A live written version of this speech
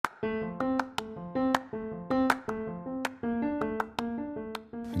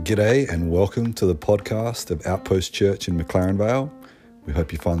G'day and welcome to the podcast of Outpost Church in McLaren Vale. We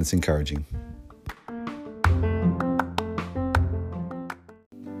hope you find this encouraging.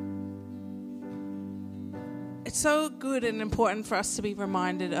 It's so good and important for us to be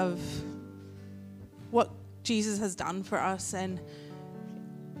reminded of what Jesus has done for us. And,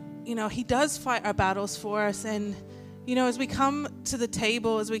 you know, he does fight our battles for us. And, you know, as we come to the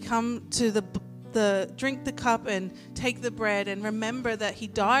table, as we come to the drink the cup and take the bread and remember that he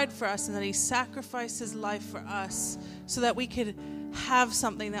died for us and that he sacrificed his life for us so that we could have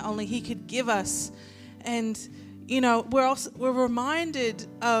something that only he could give us. And, you know, we're reminded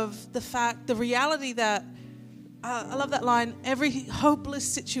of the reality that, I love that line, every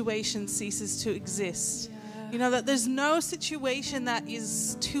hopeless situation ceases to exist. Yeah. You know, that there's no situation that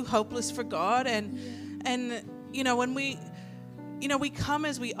is too hopeless for God. And you know, when we come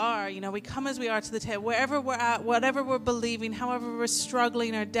as we are, we come as we are to the table, wherever we're at, whatever we're believing, however we're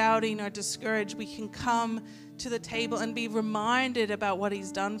struggling or doubting or discouraged, we can come to the table and be reminded about what he's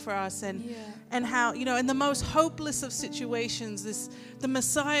done for us and how, you know, in the most hopeless of situations, the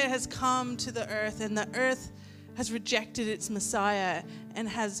Messiah has come to the earth, and the earth has rejected its Messiah and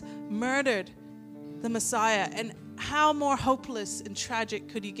has murdered the Messiah. And how more hopeless and tragic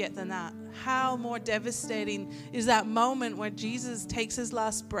could you get than that? How more devastating is that moment where Jesus takes his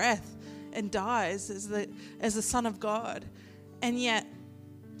last breath and dies as the Son of God? And yet,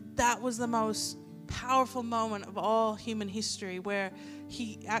 that was the most powerful moment of all human history, where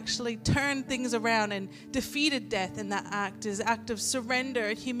he actually turned things around and defeated death in that act, his act of surrender,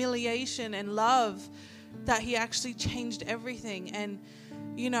 humiliation, and love, that he actually changed everything. And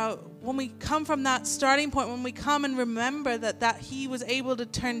you know, when we come from that starting point, when we come and remember that he was able to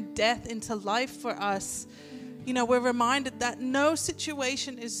turn death into life for us, you know, we're reminded that no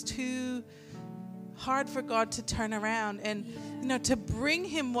situation is too hard for God to turn around and, you know, to bring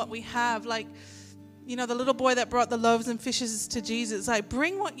him what we have. Like, you know, the little boy that brought the loaves and fishes to Jesus, like,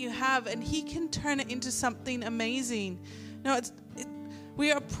 bring what you have and he can turn it into something amazing. No,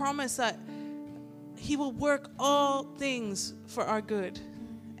 we are promised that he will work all things for our good.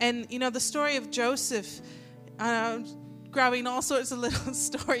 And, you know, the story of Joseph, grabbing all sorts of little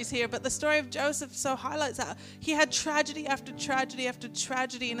stories here, but the story of Joseph so highlights that he had tragedy after tragedy after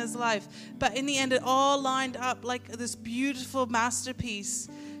tragedy in his life. But in the end, it all lined up like this beautiful masterpiece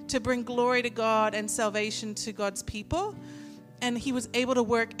to bring glory to God and salvation to God's people. And he was able to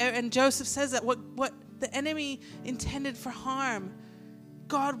work. And Joseph says that what the enemy intended for harm,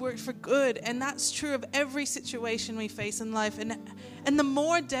 God worked for good. And that's true of every situation we face in life. And the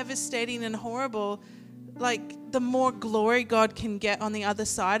more devastating and horrible, like, the more glory God can get on the other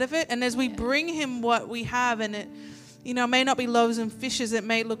side of it. And as we bring him what we have, and it, you know, may not be loaves and fishes, it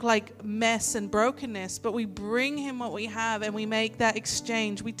may look like mess and brokenness, but we bring him what we have and we make that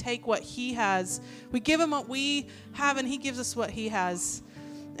exchange. We take what he has, we give him what we have, and he gives us what he has.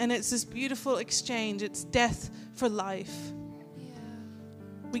 And it's this beautiful exchange. It's death for life.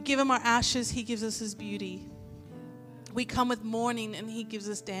 We give him our ashes, he gives us his beauty. We come with mourning and he gives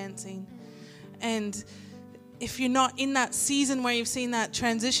us dancing. And if you're not in that season where you've seen that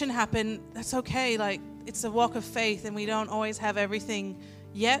transition happen, that's okay. Like, it's a walk of faith, and we don't always have everything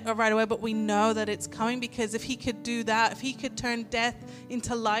yet or right away, but we know that it's coming, because if he could do that, if he could turn death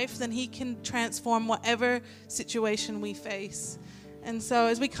into life, then he can transform whatever situation we face. And so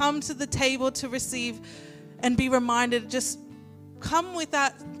as we come to the table to receive and be reminded, just come with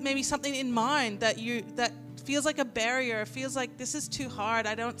that, maybe something in mind that feels like a barrier, feels like this is too hard,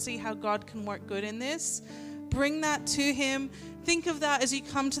 I don't see how God can work good in this. Bring that to him. Think of that as you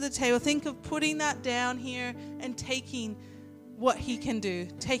come to the table. Think of putting that down here and taking what he can do,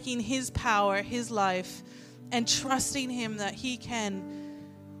 taking his power, his life, and trusting him that he can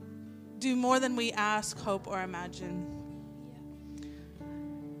do more than we ask, hope, or imagine.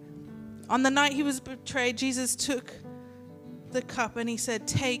 On the night he was betrayed, Jesus took the cup and he said,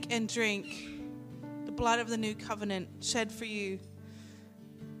 "Take and drink the blood of the new covenant shed for you."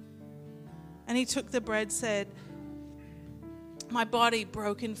 And he took the bread, said, "My body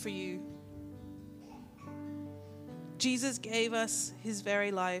broken for you." Jesus gave us his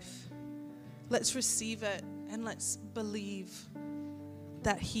very life. Let's receive it and let's believe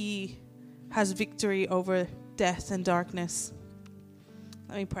that he has victory over death and darkness.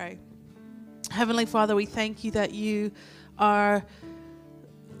 Let me pray. Heavenly Father, we thank you that you are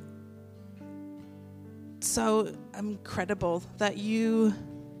so incredible, that you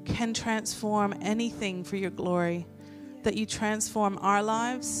can transform anything for your glory, that you transform our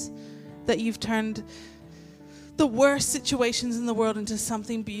lives, that you've turned the worst situations in the world into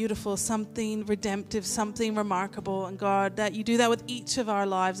something beautiful, something redemptive, something remarkable. And God, that you do that with each of our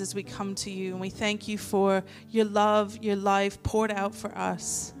lives as we come to you. And we thank you for your love, your life poured out for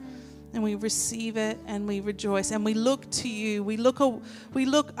us. And we receive it and we rejoice and we look to you. We look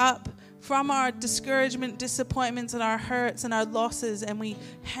up from our discouragement, disappointments, and our hurts and our losses, and we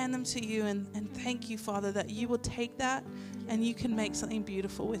hand them to you and thank you, Father, that you will take that and you can make something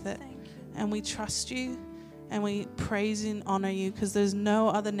beautiful with it. And we trust you and we praise and honor you, because there's no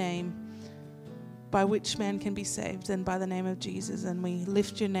other name by which man can be saved than by the name of Jesus. And we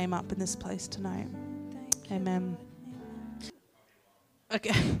lift your name up in this place tonight. Amen.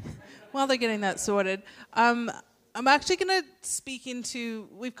 Okay. While they're getting that sorted, I'm actually going to speak into,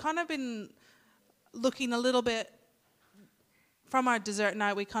 we've kind of been looking a little bit from our dessert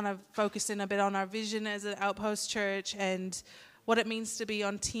night. We kind of focused in a bit on our vision as an Outpost church and what it means to be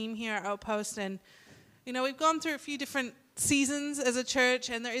on team here at Outpost. And, you know, we've gone through a few different seasons as a church,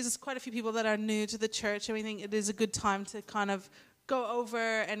 and there is quite a few people that are new to the church, and we think it is a good time to kind of go over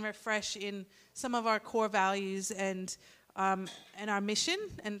and refresh in some of our core values and our mission,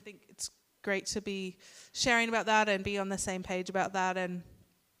 and I think it's great to be sharing about that and be on the same page about that. And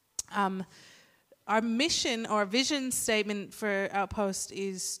our mission or vision statement for Outpost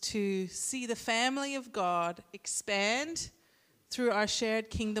is to see the family of God expand through our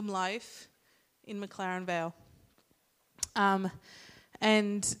shared kingdom life in McLaren Vale.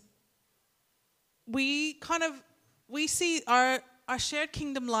 And we see our shared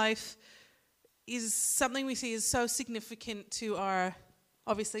kingdom life is something we see is so significant to our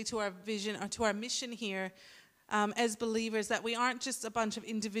vision or to our mission here as believers, that we aren't just a bunch of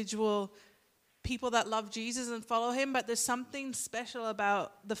individual people that love Jesus and follow him, but there's something special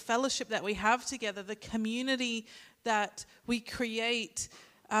about the fellowship that we have together, the community that we create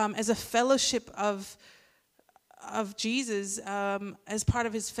as a fellowship of Jesus as part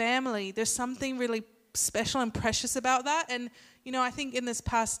of his family. There's something really special and precious about that. And you know, I think in this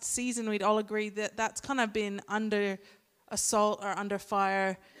past season we'd all agree that that's kind of been under assault or under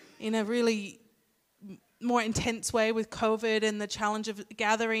fire in a really more intense way with COVID and the challenge of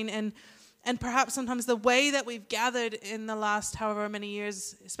gathering, and perhaps sometimes the way that we've gathered in the last however many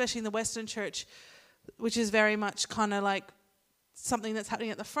years, especially in the Western church, which is very much kind of like something that's happening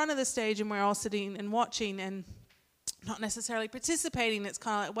at the front of the stage and we're all sitting and watching and not necessarily participating. It's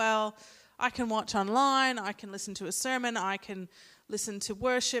kind of like, well, I can watch online, I can listen to a sermon, I can listen to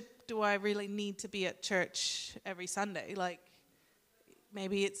worship. Do I really need to be at church every Sunday? Like,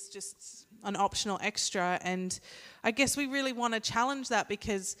 maybe it's just an optional extra. And I guess we really want to challenge that,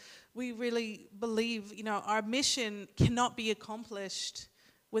 because we really believe, you know, our mission cannot be accomplished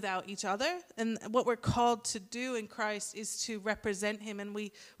without each other. And what we're called to do in Christ is to represent him. And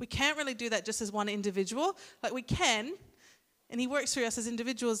we can't really do that just as one individual. Like, we can, and he works through us as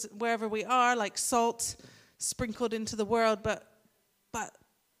individuals wherever we are, like salt sprinkled into the world, but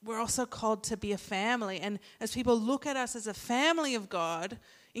we're also called to be a family. And as people look at us as a family of God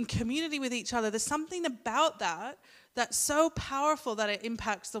in community with each other, there's something about that that's so powerful that it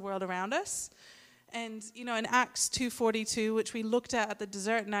impacts the world around us. And, you know, in Acts 2:42, which we looked at the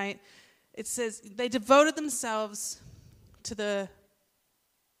dessert night, it says they devoted themselves to the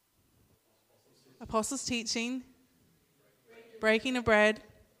apostles' teaching, breaking of bread,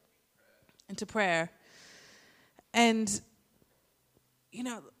 and to prayer. And, you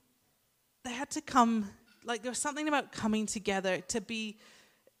know, they had to come, like, there was something about coming together to be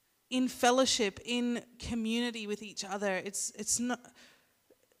in fellowship, in community with each other. It's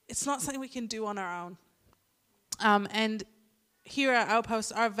not something we can do on our own. And here at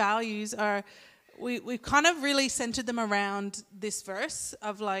Outpost, our values are, we've kind of really centered them around this verse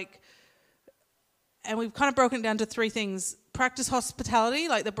of like, and we've kind of broken it down to three things. Practice hospitality,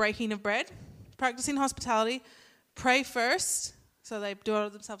 like the breaking of bread. Practicing hospitality. Pray first, so they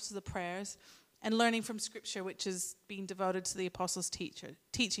devote themselves to the prayers. And learning from Scripture, which is being devoted to the apostles'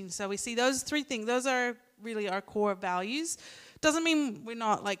 teaching. So we see those three things. Those are really our core values. Doesn't mean we're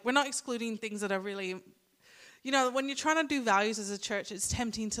not excluding things that are really, you know, when you're trying to do values as a church, it's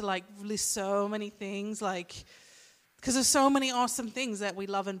tempting to like list so many things, like, because there's so many awesome things that we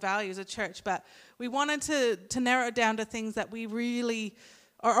love and value as a church. But we wanted to narrow it down to things that we really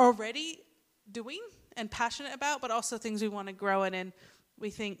are already doing and passionate about, but also things we want to grow in. And we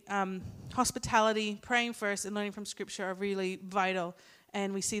think hospitality, praying first, and learning from Scripture are really vital.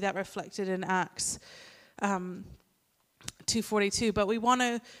 And we see that reflected in Acts 2:42. But we want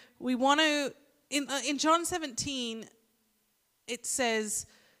to in John 17, it says,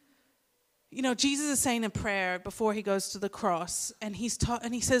 you know, Jesus is saying a prayer before he goes to the cross, and he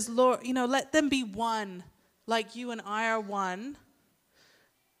says, Lord, you know, let them be one, like you and I are one.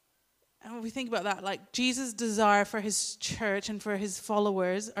 And when we think about that, like Jesus' desire for his church and for his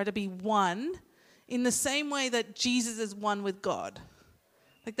followers are to be one in the same way that Jesus is one with God.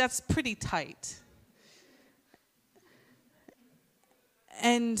 Like that's pretty tight.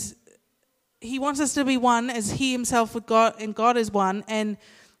 And he wants us to be one as he himself with God and God is one. And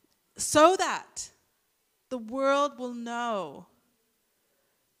so that the world will know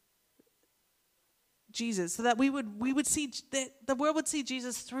Jesus, so that we would see that the world would see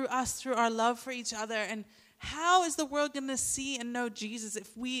Jesus through us, through our love for each other. And how is the world going to see and know Jesus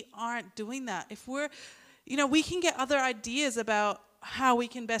if we aren't doing that? If we're, we can get other ideas about how we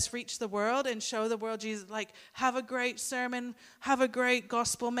can best reach the world and show the world Jesus, like have a great sermon, have a great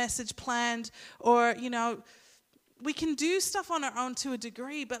gospel message planned, or, we can do stuff on our own to a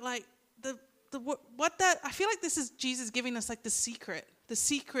degree, but like I feel like this is Jesus giving us like the secret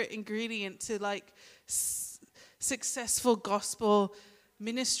ingredient to like successful gospel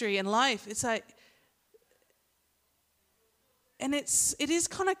ministry and life. It's like, and it is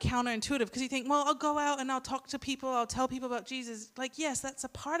kind of counterintuitive because you think, well, I'll go out and I'll talk to people, I'll tell people about Jesus. Like, yes, that's a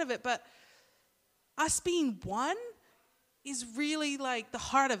part of it, but us being one is really like the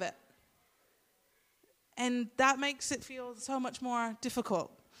heart of it. And that makes it feel so much more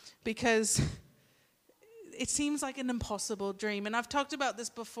difficult because it seems like an impossible dream. And I've talked about this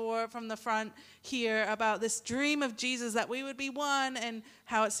before from the front here about this dream of Jesus that we would be one and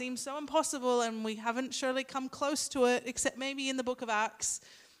how it seems so impossible and we haven't surely come close to it except maybe in the book of Acts.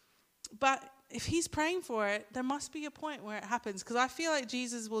 But if he's praying for it, there must be a point where it happens because I feel like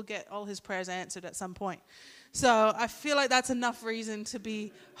Jesus will get all his prayers answered at some point. So I feel like that's enough reason to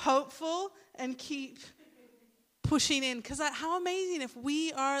be hopeful and keep pushing in, because how amazing if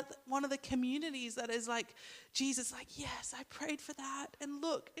we are one of the communities that is like Jesus, like, yes, I prayed for that, and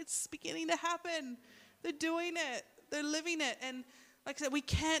look, it's beginning to happen. They're doing it, they're living it. And like I said, we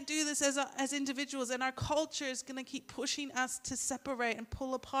can't do this as individuals, and our culture is going to keep pushing us to separate and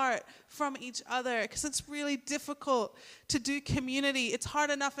pull apart from each other because it's really difficult to do community. It's hard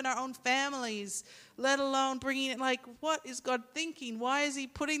enough in our own families, let alone bringing it, like, what is God thinking? Why is he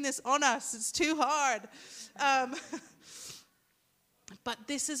putting this on us? It's too hard. But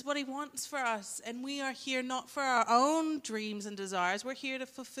this is what he wants for us, and we are here not for our own dreams and desires. We're here to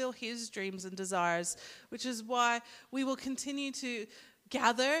fulfill his dreams and desires, which is why we will continue to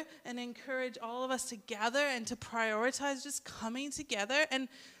gather and encourage all of us to gather and to prioritize just coming together. And,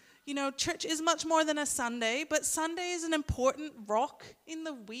 church is much more than a Sunday, but Sunday is an important rock in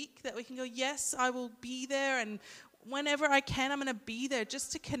the week that we can go, yes, I will be there, and whenever I can, I'm going to be there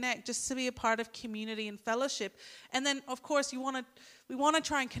just to connect, just to be a part of community and fellowship. And then, of course, we want to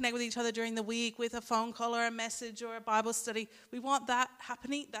try and connect with each other during the week with a phone call or a message or a Bible study. We want that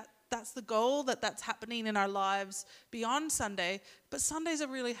happening. That's the goal, that's happening in our lives beyond Sunday. But Sundays are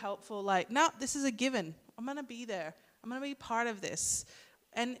really helpful. Like, no, this is a given. I'm going to be there. I'm going to be part of this.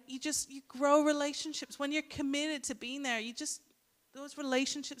 And you grow relationships. When you're committed to being there, those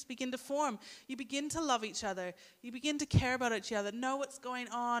relationships begin to form. You begin to love each other. You begin to care about each other, know what's going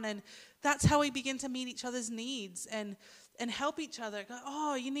on. And that's how we begin to meet each other's needs and help each other.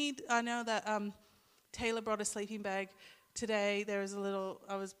 I know that Taylor brought a sleeping bag today.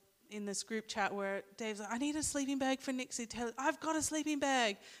 I was in this group chat where Dave's like, I need a sleeping bag for Nixie. Taylor, I've got a sleeping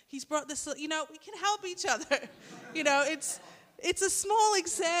bag. He's brought this, we can help each other. It's a small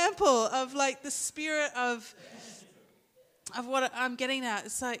example of like the spirit of what I'm getting at.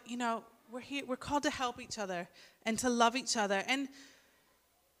 It's like, we're called to help each other and to love each other. And,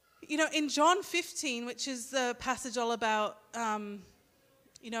 in John 15, which is the passage all about, I'm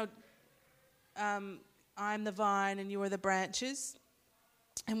the vine and you are the branches.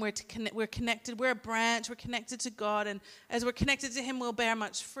 And we're connected. We're a branch. We're connected to God. And as we're connected to him, we'll bear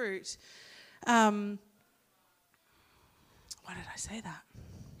much fruit. Why did I say that?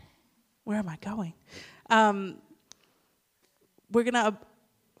 Where am I going? We're gonna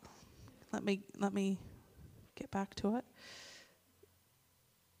let me get back to it.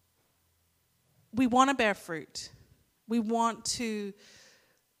 We want to bear fruit. We want to,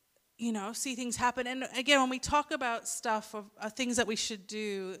 see things happen. And again, when we talk about stuff of things that we should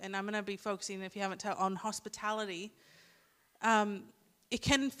do, and I'm going to be focusing, if you haven't on hospitality, it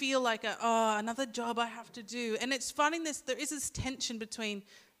can feel like another job I have to do. And it's finding there is this tension between,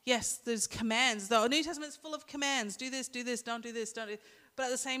 yes, there's commands. The New Testament is full of commands. Do this, don't do this, don't do. But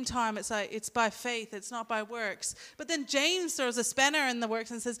at the same time, it's like, it's by faith, it's not by works. But then James throws a spanner in the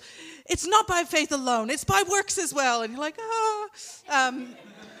works and says, it's not by faith alone, it's by works as well. And you're like,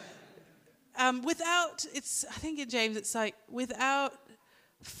 I think in James it's like, without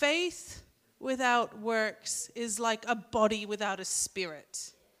faith, without works is like a body without a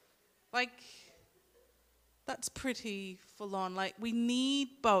spirit. Like, that's pretty full on. Like, we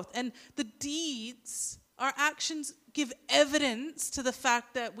need both. And the deeds, our actions, give evidence to the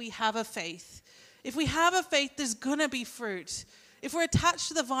fact that we have a faith. If we have a faith, there's going to be fruit. If we're attached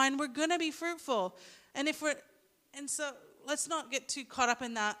to the vine, we're going to be fruitful. And so let's not get too caught up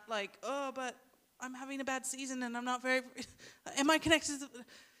in that, like, oh, but I'm having a bad season and I'm not very, am I connected to,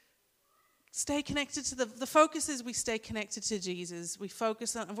 stay connected to the focus is we stay connected to Jesus. We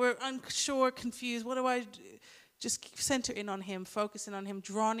focus on, we're unsure, confused, what do I do? Just center in on him, focus in on him,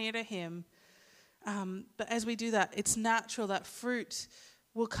 draw near to him. But as we do that, it's natural that fruit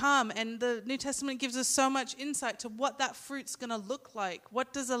will come. And the New Testament gives us so much insight to what that fruit's going to look like.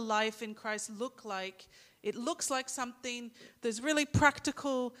 What does a life in Christ look like? It looks like something, there's really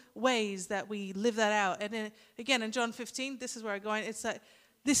practical ways that we live that out. And then, again, in John 15, this is where I'm going. It's like,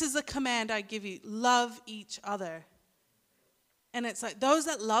 this is the command I give you. Love each other. And it's like, those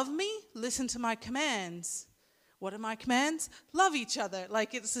that love me, listen to my commands. What are my commands? Love each other.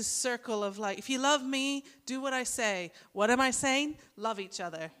 Like, it's this circle of like, if you love me, do what I say. What am I saying? Love each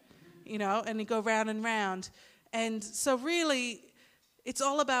other. You know, and you go round and round. And so really, it's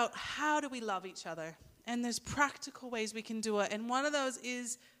all about how do we love each other? And there's practical ways we can do it. And one of those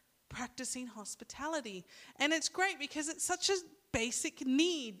is practicing hospitality. And it's great because it's such a basic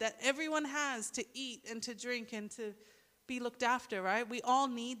need that everyone has to eat and to drink and to be looked after, right? We all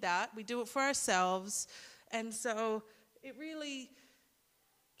need that. We do it for ourselves. And so it really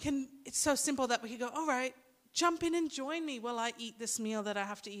it's so simple that we can go, all right, jump in and join me while I eat this meal that I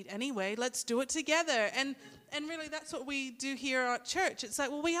have to eat anyway. Let's do it together. And really, that's what we do here at church. It's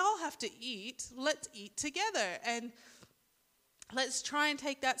like, well, we all have to eat. Let's eat together. And let's try and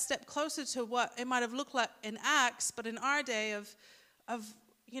take that step closer to what it might have looked like in Acts, but in our day of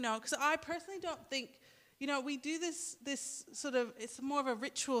because I personally don't think, we do this sort of, it's more of a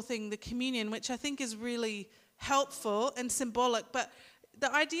ritual thing, the communion, which I think is really helpful and symbolic. But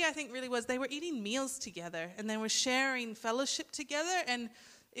the idea, I think, really was they were eating meals together and they were sharing fellowship together, and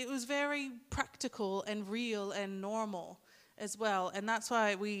it was very practical and real and normal as well. And that's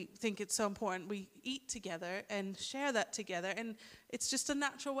why we think it's so important we eat together and share that together. And it's just a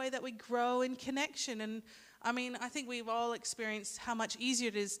natural way that we grow in connection. And I mean, I think we've all experienced how much easier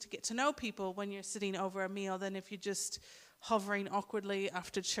it is to get to know people when you're sitting over a meal than if you're just hovering awkwardly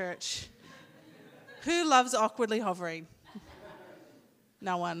after church. Who loves awkwardly hovering?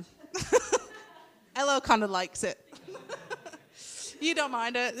 No one. Elo kind of likes it. You don't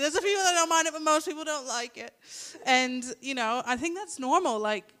mind it. There's a few that don't mind it, but most people don't like it. And, I think that's normal.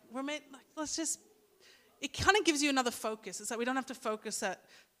 Like, it kind of gives you another focus. It's like we don't have to focus at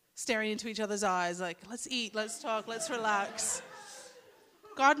staring into each other's eyes. Like, let's eat, let's talk, let's relax.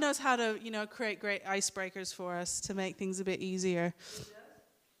 God knows how to, create great icebreakers for us to make things a bit easier.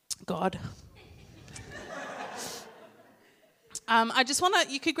 God. I just want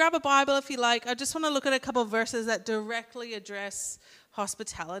to, you could grab a Bible if you like. I just want to look at a couple of verses that directly address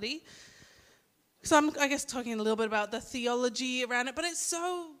hospitality. So I'm, I guess, talking a little bit about the theology around it, but it is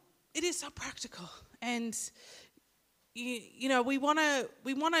so practical. And, we want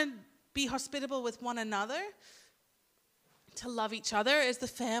to be hospitable with one another, to love each other as the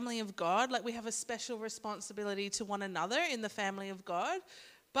family of God. Like, we have a special responsibility to one another in the family of God.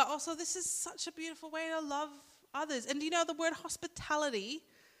 But also, this is such a beautiful way to love others. And the word hospitality,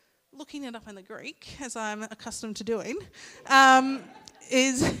 looking it up in the Greek, as I'm accustomed to doing,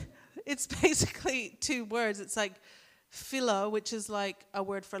 it's basically two words. It's like philo, which is like a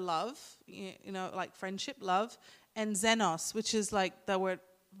word for love, like friendship, love, and xenos, which is like the word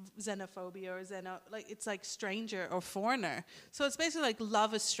xenophobia or it's like stranger or foreigner. So it's basically like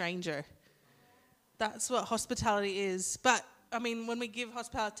love a stranger. That's what hospitality is. But I mean, when we give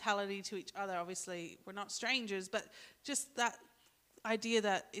hospitality to each other, obviously we're not strangers, but just that idea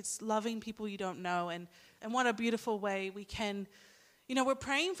that it's loving people you don't know, and what a beautiful way we can, we're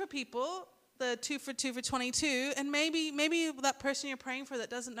praying for people, the 2 for 22, and maybe that person you're praying for that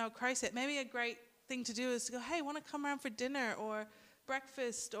doesn't know Christ yet, maybe a great thing to do is to go, hey, want to come around for dinner or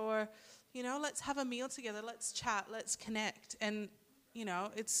breakfast, or, let's have a meal together, let's chat, let's connect. And,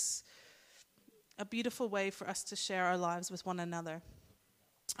 it's a beautiful way for us to share our lives with one another.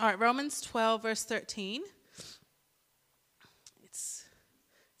 All right, Romans 12, verse 13. It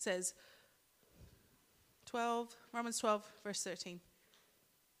says, Romans 12, verse 13.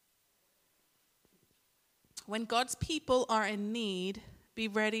 When God's people are in need, be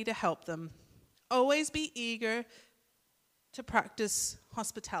ready to help them. Always be eager to practice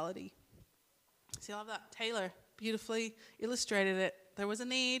hospitality. See, I love that. Taylor beautifully illustrated it. There was a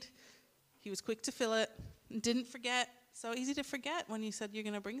need. He was quick to fill it and didn't forget. So easy to forget when you said you're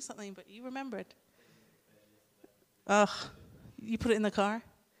going to bring something, but you remembered. Oh, you put it in the car?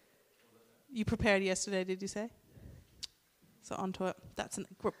 You prepared yesterday, did you say? So onto it. That's a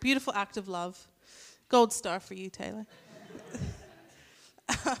beautiful act of love. Gold star for you, Taylor.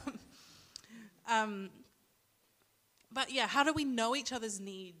 But yeah, how do we know each other's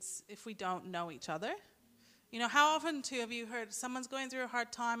needs if we don't know each other? You know, how often too have you heard someone's going through a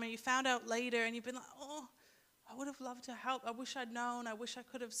hard time and you found out later and you've been like, oh, I would have loved to help. I wish I'd known. I wish I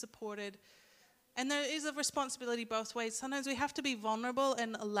could have supported. And there is a responsibility both ways. Sometimes we have to be vulnerable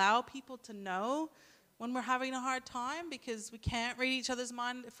and allow people to know when we're having a hard time, because we can't read each other's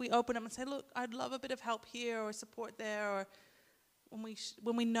mind if we open them and say, look, I'd love a bit of help here or support there. Or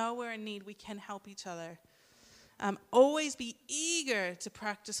when we know we're in need, we can help each other. Always be eager to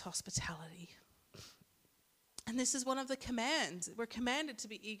practice hospitality. And this is one of the commands. We're commanded to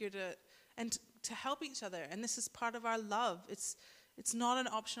be eager to help each other. And this is part of our love. It's not an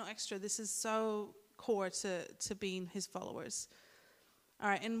optional extra. This is so core to being his followers. All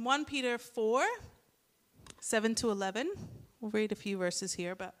right, in 1 Peter 4, 7 to 11, we'll read a few verses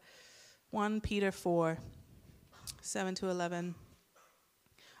here, but 1 Peter 4, 7 to 11.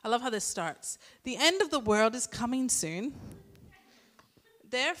 I love how this starts. The end of the world is coming soon.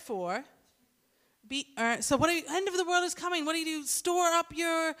 Therefore, so end of the world is coming. What do? Store up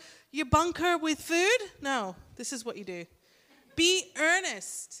your bunker with food? No, this is what you do. Be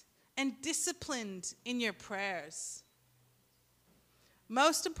earnest and disciplined in your prayers.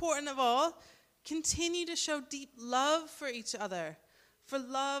 Most important of all, continue to show deep love for each other, for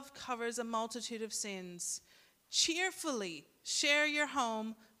love covers a multitude of sins. Cheerfully share your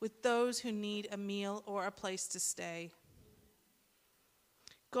home with those who need a meal or a place to stay.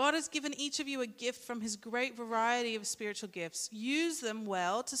 God has given each of you a gift from his great variety of spiritual gifts. Use them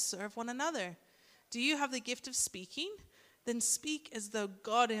well to serve one another. Do you have the gift of speaking? Then speak as though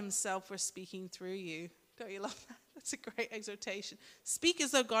God himself were speaking through you. Don't you love that? That's a great exhortation. Speak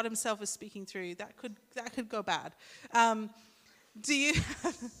as though God himself is speaking through you. That could go bad. Do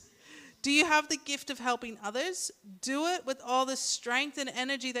you have the gift of helping others? Do it with all the strength and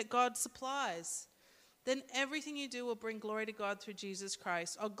energy that God supplies. Then everything you do will bring glory to God through Jesus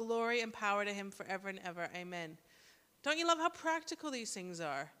Christ. All glory and power to him forever and ever. Amen. Don't you love how practical these things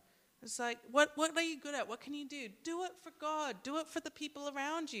are? It's like, what are you good at? What can you do? Do it for God. Do it for the people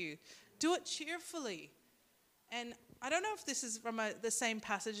around you. Do it cheerfully. And I don't know if this is from the same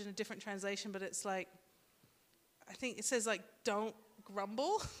passage in a different translation, but it's like, I think it says like, don't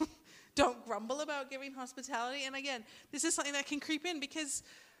grumble. Don't grumble about giving hospitality. And again, this is something that can creep in, because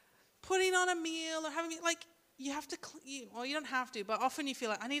putting on a meal or having, like, you have to, you don't have to, but often you feel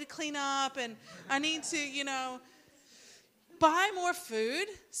like, I need to clean up and I need to, buy more food,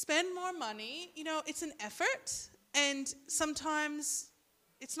 spend more money. It's an effort, and sometimes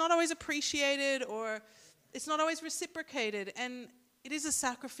it's not always appreciated or it's not always reciprocated, and it is a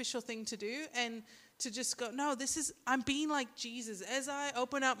sacrificial thing to do, and to just go, no, I'm being like Jesus. As I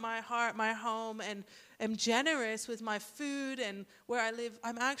open up my heart, my home, and am generous with my food and where I live,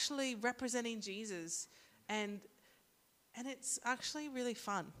 I'm actually representing Jesus. And it's actually really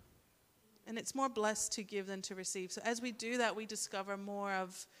fun. And it's more blessed to give than to receive. So as we do that, we discover more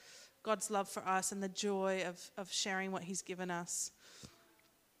of God's love for us and the joy of sharing what he's given us.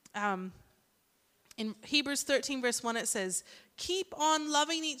 In Hebrews 13, verse 1, it says, keep on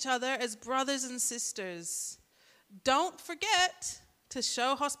loving each other as brothers and sisters. Don't forget to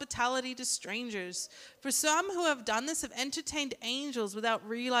show hospitality to strangers. For some who have done this have entertained angels without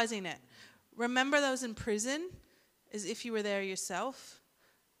realizing it. Remember those in prison as if you were there yourself.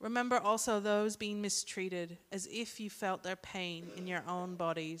 Remember also those being mistreated as if you felt their pain in your own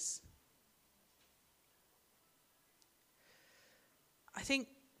bodies. I think,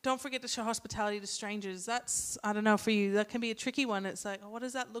 don't forget to show hospitality to strangers. That's, I don't know, for you, that can be a tricky one. It's like, what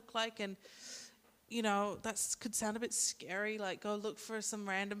does that look like? And, that could sound a bit scary, like go look for some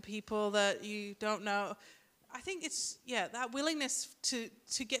random people that you don't know. I think it's, that willingness to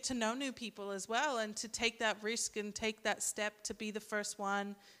get to know new people as well, and to take that risk and take that step to be the first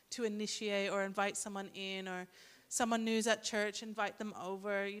one to initiate or invite someone in, or someone new's at church, invite them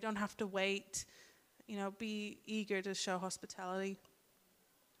over. You don't have to wait. Be eager to show hospitality.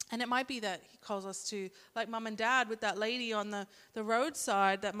 And it might be that he calls us to, like Mum and Dad with that lady on the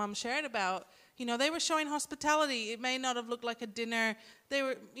roadside that Mum shared about. They were showing hospitality. It may not have looked like a dinner. They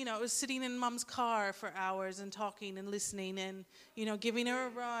were, it was sitting in Mum's car for hours and talking and listening and, giving her a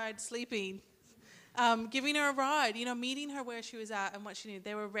ride, sleeping, giving her a ride, meeting her where she was at and what she needed.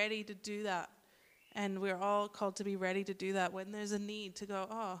 They were ready to do that. And we're all called to be ready to do that when there's a need to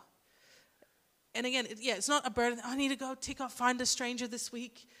go, And again, it's not a burden. I need to go find a stranger this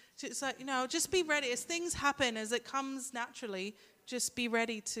week. It's like, just be ready. As things happen, as it comes naturally, just be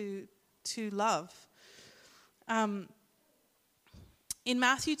ready to love. In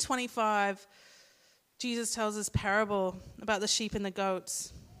Matthew 25, Jesus tells this parable about the sheep and the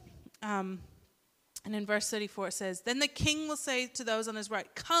goats. And in verse 34 it says, "Then the king will say to those on his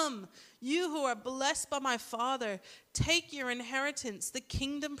right, 'Come, you who are blessed by my Father, take your inheritance, the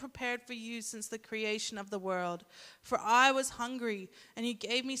kingdom prepared for you since the creation of the world. For I was hungry, and you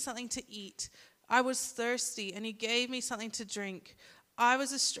gave me something to eat. I was thirsty, and you gave me something to drink. I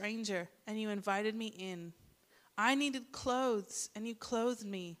was a stranger, and you invited me in. I needed clothes, and you clothed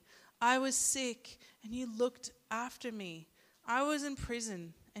me. I was sick, and you looked after me. I was in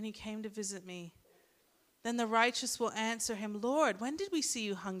prison, and you came to visit me.' Then the righteous will answer him, 'Lord, when did we see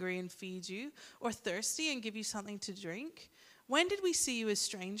you hungry and feed you, or thirsty and give you something to drink? When did we see you a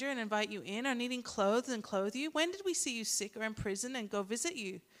stranger and invite you in, or needing clothes and clothe you? When did we see you sick or in prison and go visit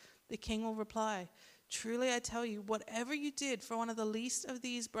you?' The king will reply, 'Truly I tell you, whatever you did for one of the least of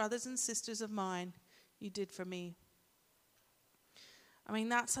these brothers and sisters of mine, you did for me.'" I mean,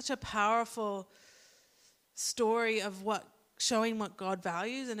 that's such a powerful story of showing what God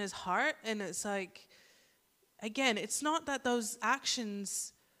values in his heart. And it's like, again, it's not that those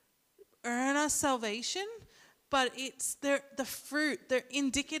actions earn us salvation, but they're the fruit. They're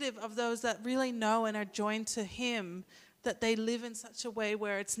indicative of those that really know and are joined to him, that they live in such a way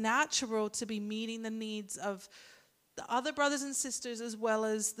where it's natural to be meeting the needs of the other brothers and sisters as well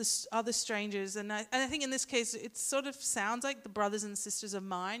as the other strangers. And I think in this case, it sort of sounds like the brothers and sisters of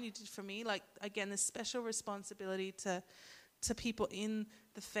mine you did for me. Like, again, this special responsibility to people in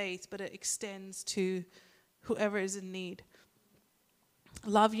the faith, but it extends to whoever is in need.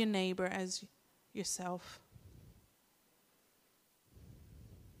 Love your neighbor as yourself.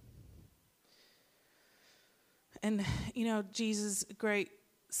 And, Jesus' great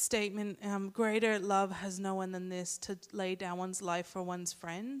statement, greater love has no one than this, to lay down one's life for one's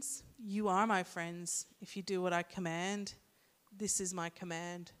friends. You are my friends if you do what I command. This is my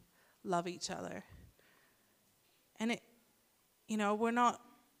command. Love each other. And we're not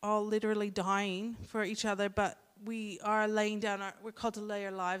all literally dying for each other, but we are laying down, we're called to lay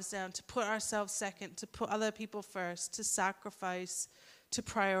our lives down, to put ourselves second, to put other people first, to sacrifice, to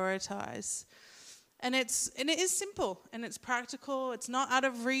prioritize. And it is simple, and it's practical. It's not out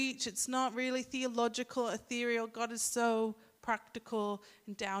of reach. It's not really theological, ethereal. God is so practical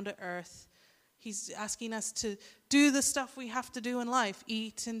and down to earth. He's asking us to do the stuff we have to do in life,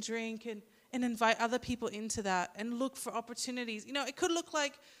 eat and drink, and invite other people into that, and look for opportunities. It could look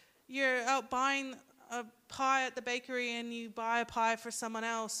like you're out buying a pie at the bakery and you buy a pie for someone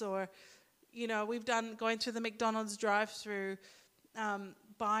else, or, we've done going through the McDonald's drive-through,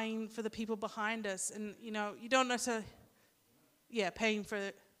 buying for the people behind us. And, you don't necessarily, paying for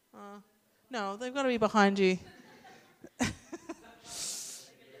it. No, they've got to be behind you.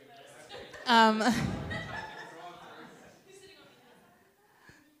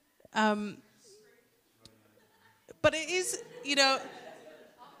 But it is,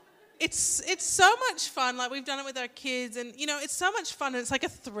 it's so much fun. Like, we've done it with our kids, and, it's so much fun. And it's like a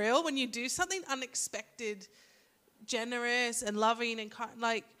thrill when you do something unexpected, generous and loving, and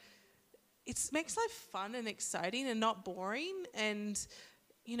it makes life fun and exciting and not boring. And,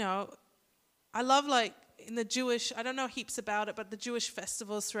 I love, in the Jewish, I don't know heaps about it, but the Jewish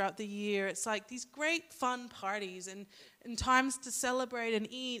festivals throughout the year, it's like these great fun parties and times to celebrate and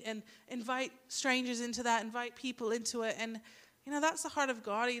eat and invite strangers into that, invite people into it. And, that's the heart of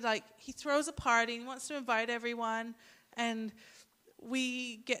God. He throws a party and he wants to invite everyone, and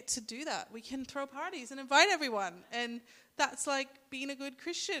we get to do that. We can throw parties and invite everyone, and that's like being a good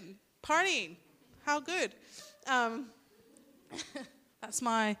Christian, partying. How good. That's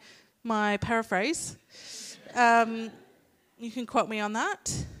my paraphrase. You can quote me on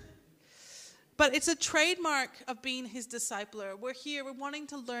that. But it's a trademark of being his discipler. We're here, we're wanting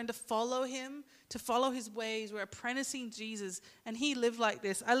to learn to follow him, to follow his ways. We're apprenticing Jesus, and he lived like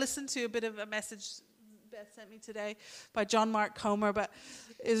this. I listened to a bit of a message Beth sent me today by John Mark Comer, but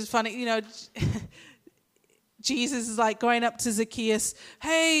it was funny, Jesus is going up to Zacchaeus,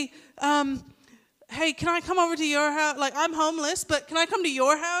 hey, can I come over to your house? I'm homeless, but can I come to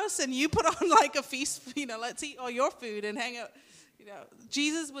your house and you put on a feast, let's eat all your food and hang out.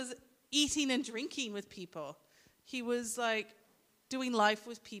 Jesus was eating and drinking with people. He was doing life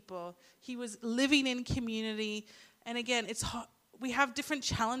with people. He was living in community. And again, it's hard. We have different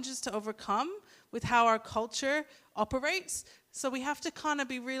challenges to overcome, with how our culture operates. So we have to kind of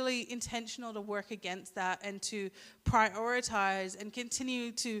be really intentional to work against that and to prioritize and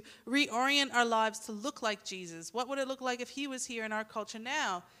continue to reorient our lives to look like Jesus. What would it look like if he was here in our culture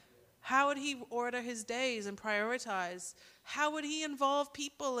now? How would he order his days and prioritize? How would he involve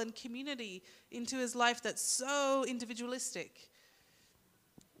people and community into his life that's so individualistic?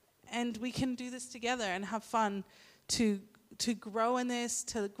 And we can do this together and have fun to grow in this,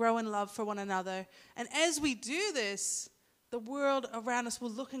 to grow in love for one another. And as we do this, the world around us will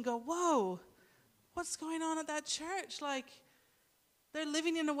look and go, whoa, what's going on at that church? Like, they're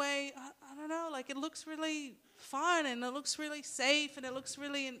living in a way, I don't know, like it looks really fun and it looks really safe and it looks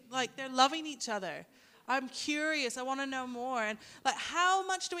really like they're loving each other. I'm curious. I want to know more. And like, how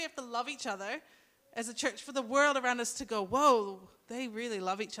much do we have to love each other as a church for the world around us to go, whoa, they really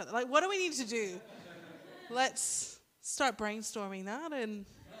love each other? Like, what do we need to do? Let's start brainstorming that and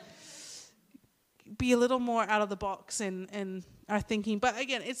be a little more out of the box in our thinking. But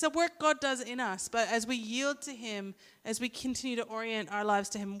again, it's a work God does in us. But as we yield to him, as we continue to orient our lives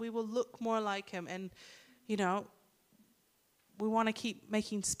to him, we will look more like him. And, you know, we want to keep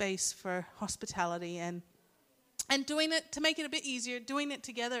making space for hospitality and doing it to make it a bit easier, doing it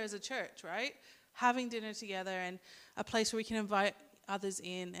together as a church, right? Having dinner together and a place where we can invite others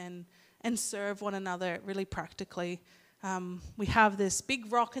in and serve one another really practically. We have this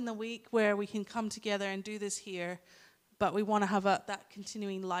big rock in the week where we can come together and do this here, but we want to have that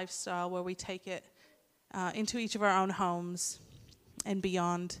continuing lifestyle where we take it into each of our own homes and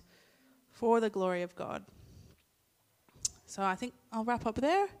beyond for the glory of God. So I think I'll wrap up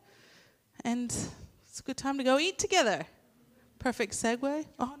there, and it's a good time to go eat together. Perfect segue.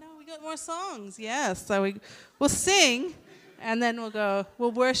 Oh no, we got more songs. Yes, so we'll sing, and then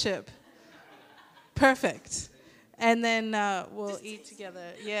we'll worship. Perfect. And then we'll eat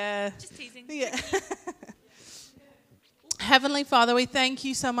together. Yeah. Just teasing. Yeah. Heavenly Father, we thank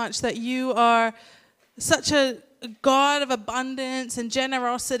you so much that you are such a God of abundance and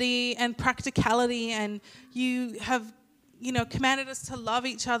generosity and practicality, and you have, commanded us to love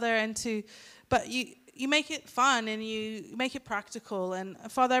each other but you make it fun and you make it practical. And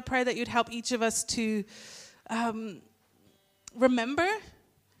Father, I pray that you'd help each of us to remember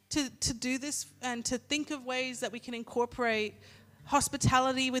to do this and to think of ways that we can incorporate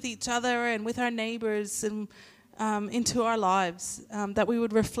hospitality with each other and with our neighbors and into our lives, that we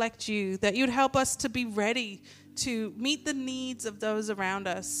would reflect you, that you would help us to be ready to meet the needs of those around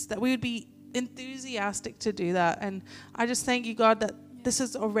us, that we would be enthusiastic to do that. And I just thank you, God, that this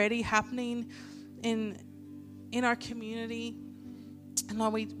is already happening in our community. And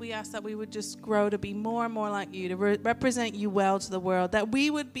Lord, we ask that we would just grow to be more and more like you, to represent you well to the world, that we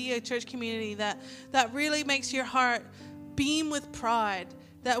would be a church community that really makes your heart beam with pride,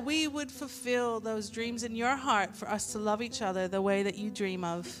 that we would fulfill those dreams in your heart for us to love each other the way that you dream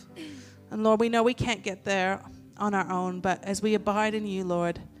of. And Lord, we know we can't get there on our own, but as we abide in you,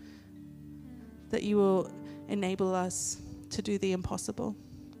 Lord, that you will enable us to do the impossible.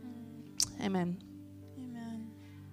 Amen.